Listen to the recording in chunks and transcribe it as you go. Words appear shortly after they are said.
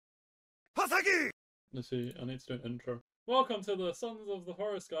Let's see, I need to do an intro. Welcome to the Sons of the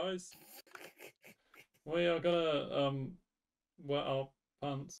Forest, guys. We are gonna wet our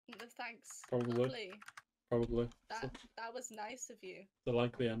pants. Thanks. Probably. Lovely. Probably. That was nice of you. I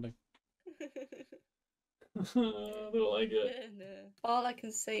like the ending. I don't like it. No. All I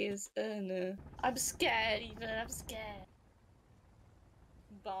can say is, no. I'm scared, even. I'm scared.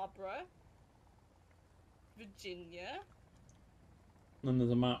 Barbara. Virginia. And then there's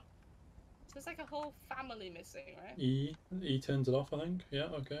a map. So there's like a whole family missing, right? E turns it off, I think. Yeah,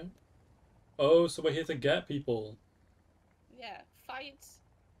 okay. Oh, so we're here to get people. Yeah. Fight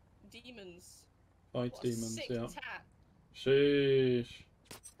demons. Fight What demons, a sick yeah. tat. Sheesh.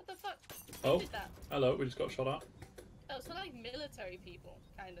 What the fuck? Oh. Who did that? Hello, we just got shot at. Oh, it's for like military people,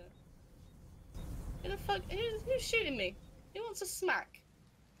 kinda. Who the fuck? Who's shooting me? Who wants a smack?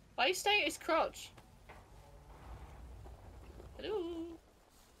 Why are you staring at his crotch? Hello?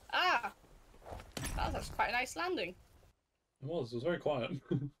 Ah! That was quite a nice landing. It was very quiet.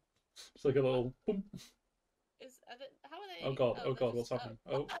 It's like a little boom. How are they? Oh god, what's happening?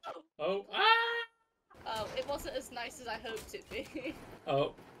 Oh. Ah! Oh, it wasn't as nice as I hoped it'd be.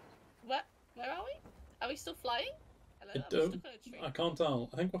 Oh. Where are we? Are we still flying? Hello? I'm stuck on a tree. I can't tell.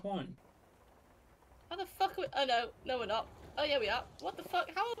 I think we're flying. How the fuck are we? Oh no, no we're not. Oh yeah we are. What the fuck?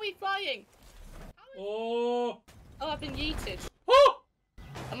 How are we flying? Oh! Oh, I've been yeeted. Oh!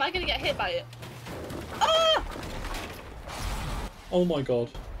 Am I gonna get hit by it? Ah! Oh my god.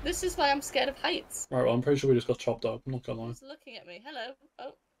 This is why I'm scared of heights. Right, well, I'm pretty sure we just got chopped up. I'm not gonna lie. He's looking at me. Hello.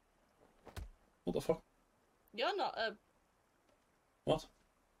 Oh. What the fuck? You're not a... What?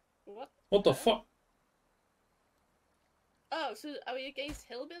 What? What the fuck? Oh, so are we against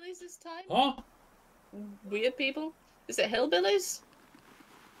hillbillies this time? Huh? Weird people? Is it hillbillies?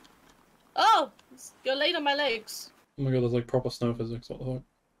 Oh! You're laid on my legs. Oh my god, there's like proper snow physics. What the fuck?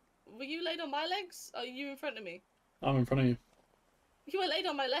 Were you laid on my legs? Or are you in front of me? I'm in front of you. You were laid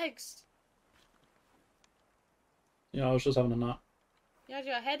on my legs. Yeah, I was just having a nap. You had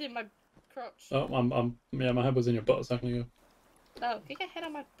your head in my crotch. Oh, yeah, my head was in your butt a second ago. Oh, get your head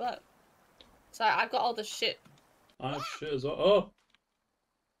on my butt. Sorry, I've got all the shit. I have shit as well.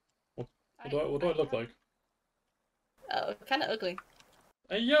 Oh! What do I look like? Oh, kind of ugly.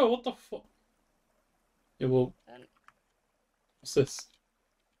 Hey, yo, what the fuck? Yeah, well... What's this?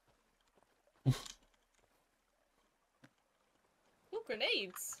 Ooh,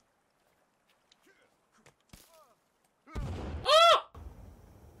 grenades. Ah!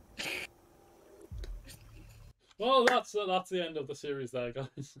 Well, that's the end of the series there,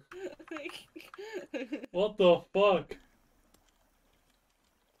 guys. What the fuck?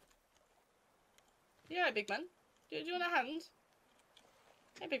 You alright, big man? Do you want a hand?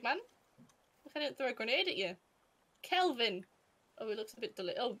 Hey, big man. Look, I didn't throw a grenade at you. Kelvin. Oh, he looks a bit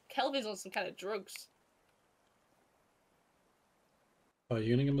Oh, Kelvin's on some kind of drugs. Oh, are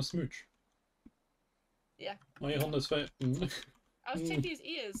you gonna give him a smooch? Yeah. Why are you holding his face? I was checking his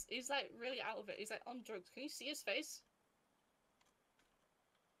ears. He's like really out of it. He's like on drugs. Can you see his face?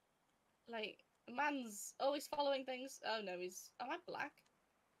 Like, man's always following things. Oh no, he's... Am I black?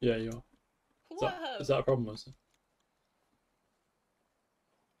 Yeah, you are. Whoa! Is that a problem, is it?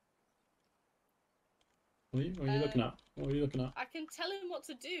 What are you looking at? What are you looking at? I can tell him what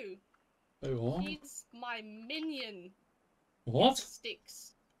to do. Oh, what? He's my minion. What?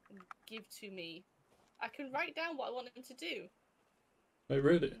 Sticks give to me. I can write down what I want him to do. Wait,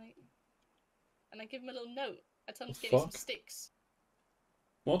 really? And I give him a little note. I tell him to get me some sticks.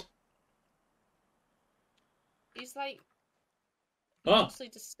 What? He's like Ah! mostly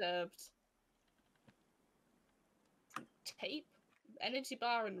disturbed. Some tape, energy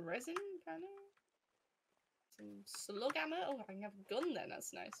bar, and resin, kind of. Some slug ammo. Oh, I can have a gun then.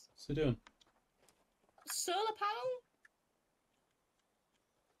 That's nice. What's he doing? Solar panel.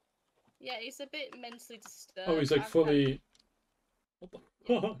 Yeah, he's a bit mentally disturbed. Oh, he's like fully. What the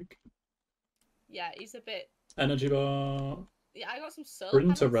fuck? Yeah, he's a bit. Energy bar. Yeah, I got some solar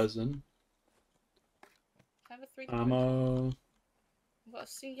Printer panels. resin. I have a 3 Ammo. I've got a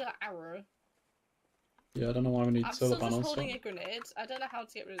singular arrow. Yeah, I don't know why we need solar panels. I'm still just holding a grenade. I don't know how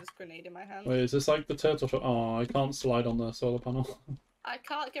to get rid of this grenade in my hand. Wait, is this like the turtle shot? Oh, I can't slide on the solar panel. I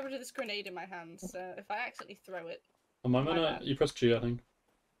can't get rid of this grenade in my hand, so if I accidentally throw it... Am I gonna... You press G, I think.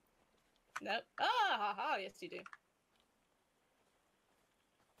 Nope. Ah, haha, yes you do.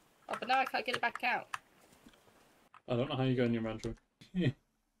 Oh, but now I can't get it back out. I don't know how you go in your inventory.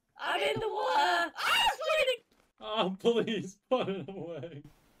 I'm in the water! Ah, it's bleeding! Oh, please, put it away.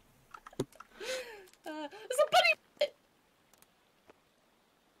 There's a bunny!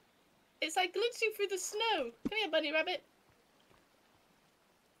 It's like glitching through the snow. Come here, bunny rabbit.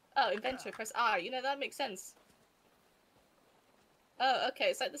 Oh, inventory, press I. You know, that makes sense. Oh, okay,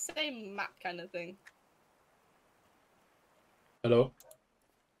 it's like the same map kind of thing. Hello?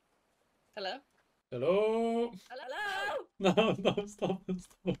 Hello? Hello? Hello? No, no, stop it,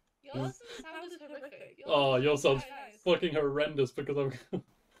 stop. Yours sounded horrific. Oh, yours sounds nice. fucking horrendous because I'm...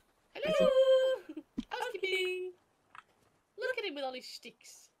 Hello! Housekeeping! Look at him with all his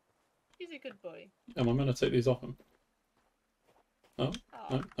sticks. He's a good boy. I'm gonna take these off him. Oh,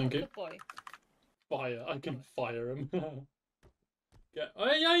 no, thank you. Good boy. Fire, I can fire him. Get...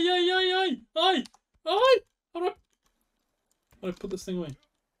 Ay, ay, ay, ay, ay! Ay! Ay! How do I put this thing away?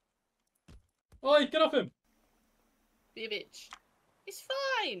 Oi, get off him! Be a bitch. It's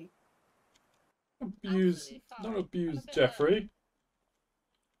fine! Abuse, Fine. don't abuse Jeffrey.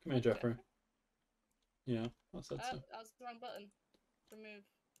 Come here, Jeffrey. Yeah, I said so. That was the wrong button. Remove.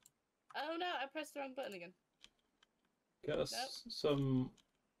 Oh no, I pressed the wrong button again. Get us some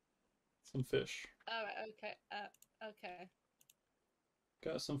fish. Alright, okay. Okay.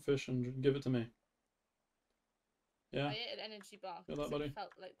 Get us some fish and give it to me. Yeah? I ate an energy bar Feel that, because buddy? it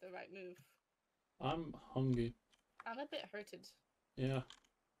felt like the right move. I'm hungry. I'm a bit hurted. Yeah.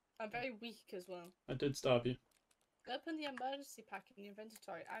 I'm very weak as well. I did stab you. Open the emergency pack in your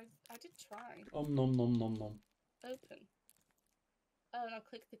inventory. I did try. Nom nom nom nom. Open. Oh, and I'll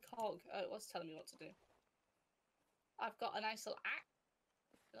click the cog. Oh, it was telling me what to do. I've got a nice little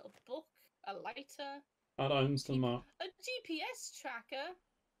axe, a little book, a lighter. Add items to the map. A GPS tracker.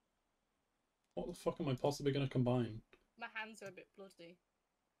 What the fuck am I possibly gonna combine? My hands are a bit bloody.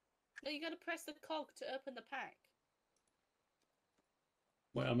 No, you gotta press the cog to open the pack.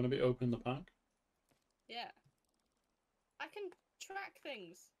 Wait, I'm gonna be opening the pack? Yeah. I can track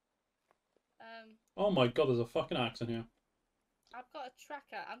things. Oh my god, there's a fucking axe in here. I've got a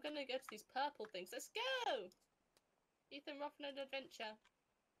tracker. I'm gonna go to these purple things. Let's go! Ethan, we're off on an adventure.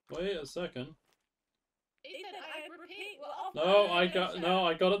 Wait a second. Ethan, I repeat, we're off No, on an adventure.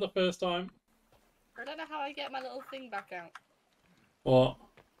 I got it the first time. I don't know how I get my little thing back out. What?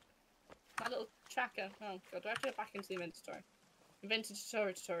 My little tracker. Oh god, do I have to go back into the inventory?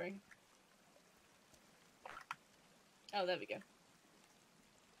 Inventory. Oh, there we go.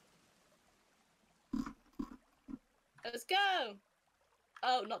 Let's go!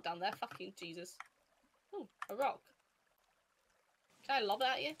 Oh, not down there. Fucking Jesus. Oh, a rock. Can I lob it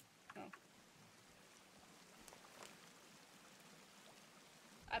at you? Oh.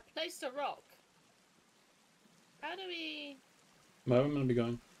 I placed a rock. How do we... Where am I gonna be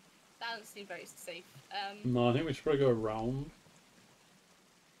going? That doesn't seem very safe. No, I think we should probably go around.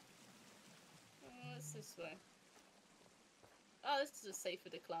 What's this way? Oh, this is a safer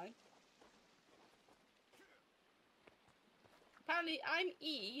decline. Apparently, I'm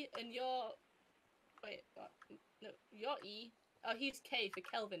E and you're... Wait, what? No, you're E. Oh, he's K for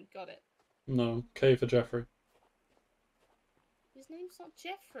Kelvin. Got it. No, K for Jeffrey. His name's not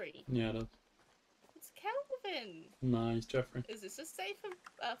Jeffrey. Yeah, it is. It's Kelvin. Nah, he's Jeffrey. Is this a safer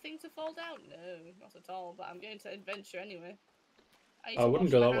thing to fall down? No, not at all. But I'm going to adventure anyway. I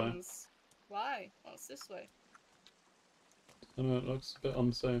wouldn't go that way. Why? What's this way? I know, it looks a bit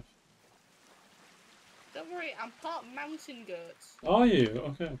unsafe. Don't worry, I'm part mountain goat. Are you?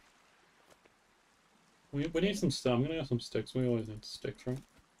 Okay. We need some sticks. I'm gonna get some sticks. We always need sticks, right?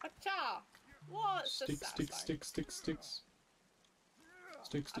 Acha! What? Sticks. Sticks.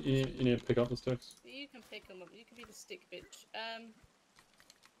 You need to pick up the sticks. You can pick them up. You can be the stick bitch.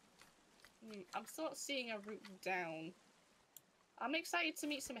 I'm still not seeing a route down. I'm excited to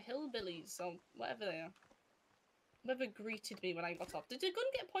meet some hillbillies or whatever they are. Whoever greeted me when I got off. Did the gun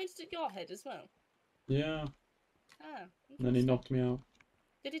get pointed at your head as well? Yeah. Ah. And then he knocked me out.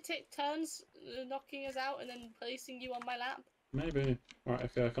 Did he take turns knocking us out and then placing you on my lap? Maybe. Alright,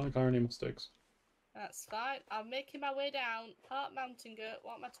 okay, I can't carry any more sticks. That's fine. I'm making my way down. Part mountain goat.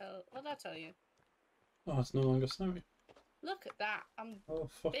 What did I tell you? Oh, it's no longer snowy. Look at that. I'm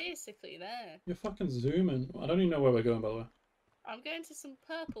basically there. You're fucking zooming. I don't even know where we're going, by the way. I'm going to some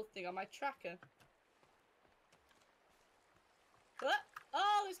purple thing on my tracker. What?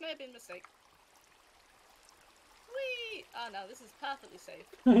 Oh, this may have been a mistake. Whee! Oh no, this is perfectly safe.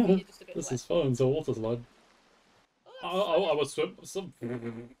 You're just a bit This wet. is fun. It's a water slide. Oh, I was swim.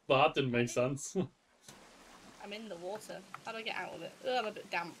 That didn't make sense. I'm in the water. How do I get out of it? Oh, I'm a bit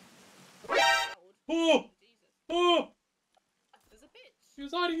damp. Oh! Jesus. Oh! There's a bitch. He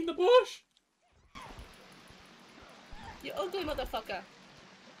was hiding in the bush! You ugly motherfucker.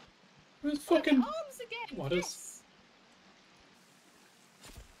 It was fucking... Look at arms again. What yes. is...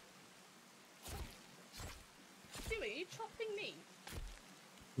 Are you chopping me?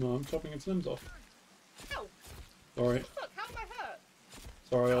 No, I'm chopping its limbs off. Ow. Sorry. Look, how am I hurt?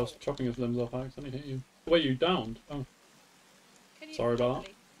 Sorry, I was chopping his limbs off. I accidentally hit you. Wait, you downed? Oh. Can you Sorry about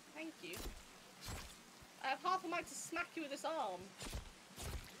that. Thank you. I have half a mic to smack you with this arm.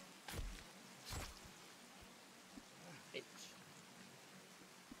 Bitch.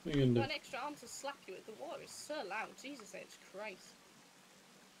 What are you gonna do? Got an extra arm to slap you with. The water is so loud. Jesus H. Christ.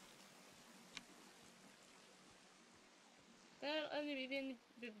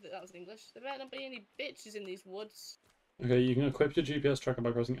 That was English. There better not be any bitches in these woods. Okay, you can equip your GPS tracker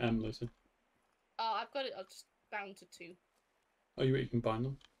by pressing M, Lucy. Oh, I've got it. I'll just bound to 2. Oh, you can bind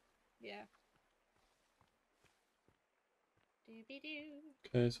them? Yeah.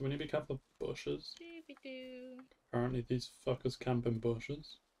 Doobie-doo. Okay, so we need to be careful of bushes. Doobie-doo. Apparently these fuckers camp in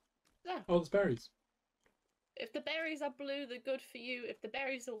bushes. Yeah. Oh, there's berries. If the berries are blue, they're good for you. If the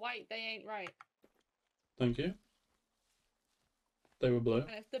berries are white, they ain't right. Thank you. They were blue.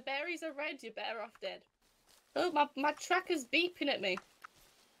 And if the berries are red, you're better off dead. Oh, my tracker's beeping at me.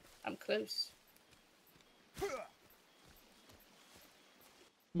 I'm close.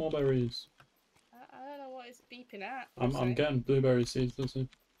 More berries. I don't know what it's beeping at. I'm getting blueberry seeds, Lucy.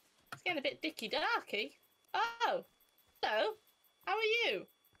 It's getting a bit dicky-darky. Oh! Hello! How are you?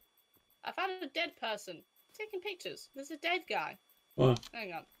 I found a dead person. Taking pictures. There's a dead guy. Where?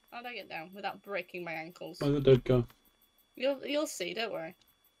 Hang on. How do I get down without breaking my ankles? Where's the dead guy? You'll see, don't worry.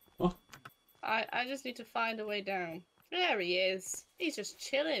 What? I just need to find a way down. There he is. He's just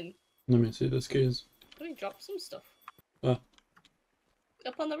chilling. Let me see the skis. Let me drop some stuff. Where?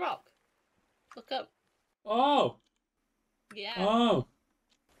 Up on the rock. Look up. Oh! Yeah. Oh!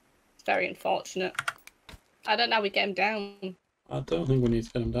 It's very unfortunate. I don't know how we get him down. I don't think we need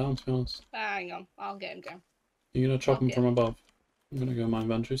to get him down, to be honest. Hang on. I'll get him down. You're gonna chop him from above. I'm gonna go in my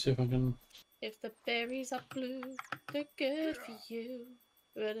inventory, see if I can... If the berries are blue, they're good for you.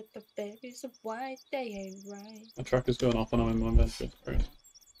 But if the berries are white, they ain't right. My tracker's going off when I'm in my inventory. It's great.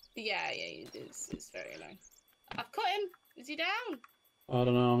 Yeah, it's very annoying. I've cut him! Is he down? I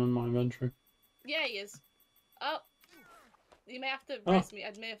don't know, I'm in my inventory. Yeah, he is. Oh! You may have to res me.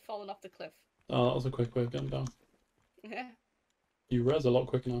 I may have fallen off the cliff. Oh, that was a quick way of getting down. Yeah. You res a lot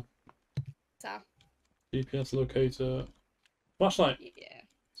quicker now. Ta. GPS locator. Flashlight! Yeah.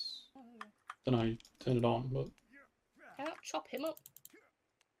 Don't know how you turn it on, but... Can I not chop him up?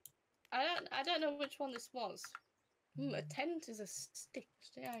 I don't know which one this was. A tent is a stick.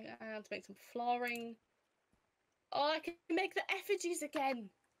 Yeah, I had to make some flooring. Oh, I can make the effigies again.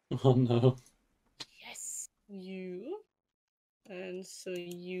 Oh no. Yes. You. And so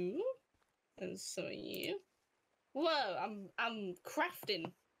you. And so you. Whoa, I'm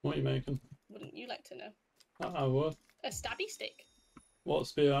crafting. What are you making? Wouldn't you like to know? I would. A stabby stick. What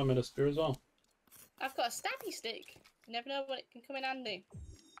spear? I made a spear as well. I've got a stabby stick. You never know when it can come in handy.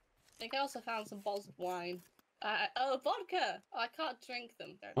 I think I also found some bottles of wine. Oh, vodka! Oh, I can't drink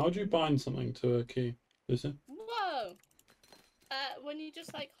them. How would you bind something to a key? Lucy? Whoa! When you're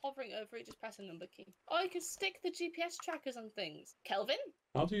just like hovering over it, just press a number key. Oh, you can stick the GPS trackers on things. Kelvin?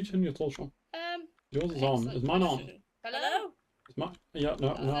 How do you turn your torch on? Yours is on. Is mine on? Hello? Is mine? Yeah,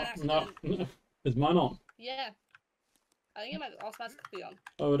 no. Is mine on? Yeah. I think it might automatically on.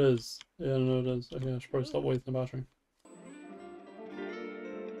 Oh, it is. Yeah, no, it is. Okay, I should probably stop wasting the battery.